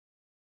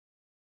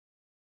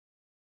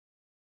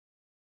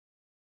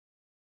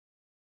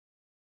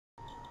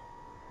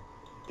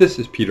This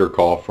is Peter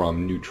Call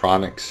from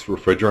Neutronics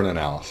Refrigerant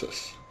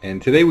Analysis,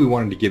 and today we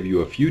wanted to give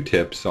you a few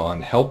tips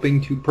on helping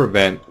to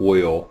prevent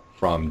oil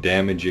from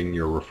damaging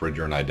your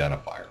refrigerant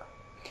identifier.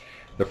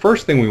 The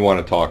first thing we want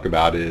to talk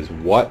about is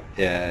what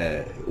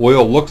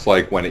oil looks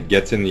like when it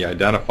gets in the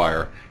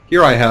identifier.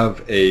 Here I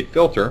have a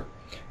filter,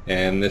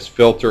 and this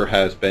filter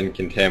has been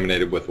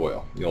contaminated with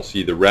oil. You'll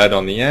see the red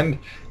on the end.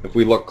 If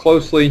we look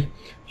closely, you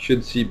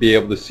should be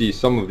able to see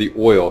some of the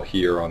oil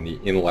here on the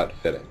inlet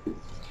fitting.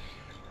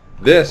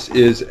 This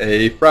is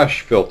a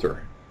fresh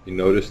filter. You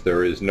notice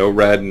there is no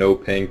red, no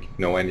pink,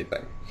 no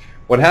anything.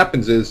 What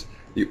happens is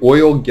the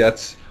oil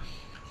gets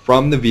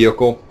from the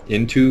vehicle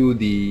into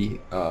the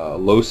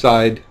low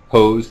side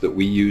hose that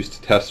we use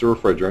to test the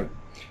refrigerant,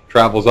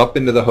 travels up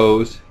into the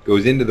hose,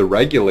 goes into the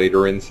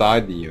regulator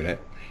inside the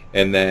unit,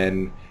 and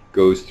then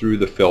goes through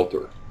the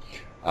filter.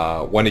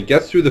 When it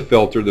gets through the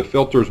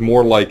filter is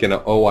more like an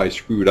 "oh, I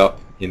screwed up"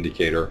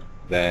 indicator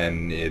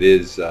than it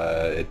is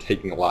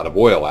taking a lot of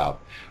oil out,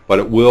 but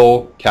it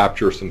will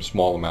capture some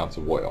small amounts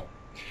of oil.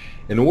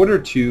 In order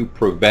to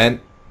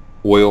prevent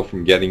oil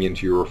from getting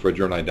into your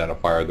refrigerant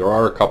identifier, there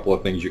are a couple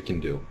of things you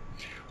can do.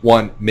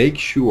 One, make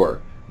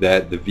sure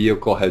that the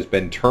vehicle has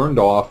been turned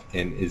off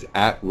and is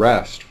at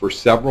rest for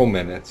several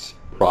minutes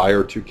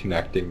prior to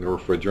connecting the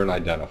refrigerant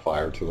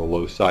identifier to the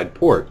low side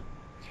port.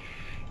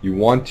 You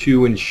want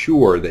to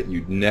ensure that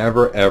you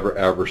never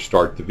ever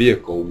start the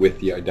vehicle with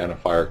the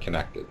identifier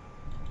connected.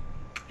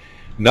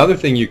 Another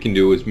thing you can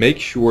do is make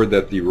sure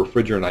that the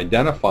refrigerant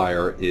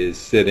identifier is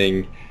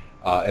sitting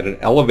at an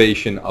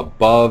elevation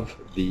above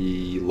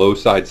the low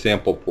side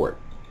sample port.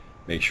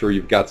 Make sure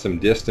you've got some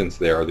distance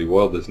there. The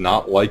oil does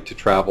not like to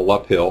travel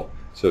uphill,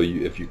 so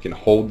if you can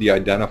hold the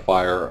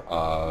identifier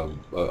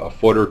a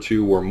foot or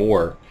two or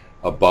more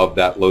above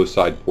that low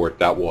side port,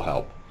 that will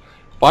help.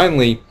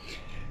 Finally,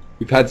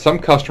 we've had some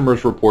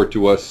customers report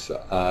to us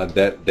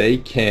that they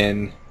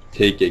can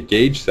take a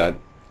gauge set,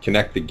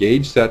 connect the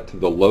gauge set to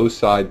the low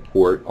side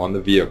port on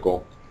the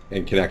vehicle,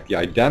 and connect the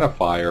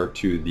identifier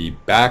to the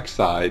back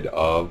side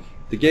of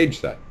the gauge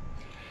set.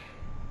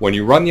 When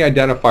you run the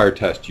identifier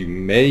test, you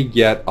may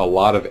get a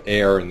lot of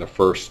air in the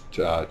first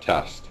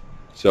test.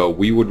 So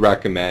we would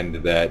recommend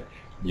that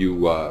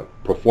you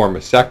perform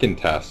a second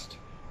test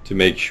to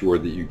make sure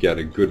that you get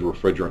a good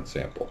refrigerant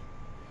sample.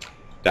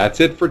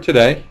 That's it for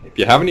today. If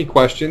you have any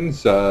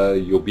questions,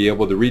 you'll be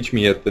able to reach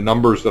me at the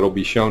numbers that will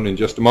be shown in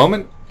just a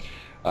moment.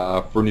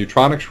 For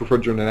Neutronics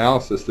Refrigerant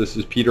Analysis, this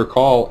is Peter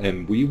Call,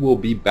 and we will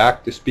be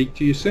back to speak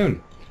to you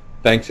soon.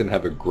 Thanks and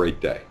have a great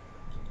day.